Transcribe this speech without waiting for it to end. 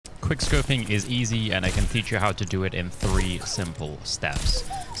quickscoping is easy, and I can teach you how to do it in 3 simple steps.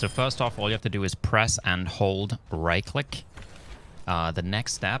 So first off, all you have to do is press and hold right-click. The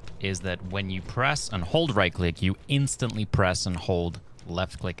next step is that when you press and hold right-click, you instantly press and hold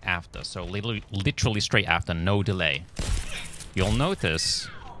left-click after. So literally straight after, no delay. You'll notice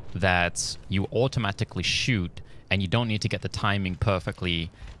that you automatically shoot, and you don't need to get the timing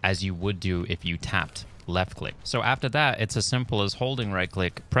perfectly as you would do if you tapped left click. So after that, it's as simple as holding right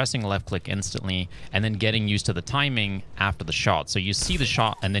click, pressing left click instantly, and then getting used to the timing after the shot. So you see the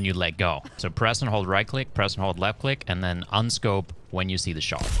shot and then you let go. So press and hold right click, press and hold left click, and then unscope when you see the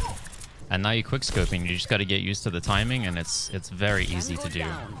shot. And now you're quick scoping. You just got to get used to the timing, and it's very easy to do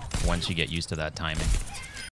once you get used to that timing.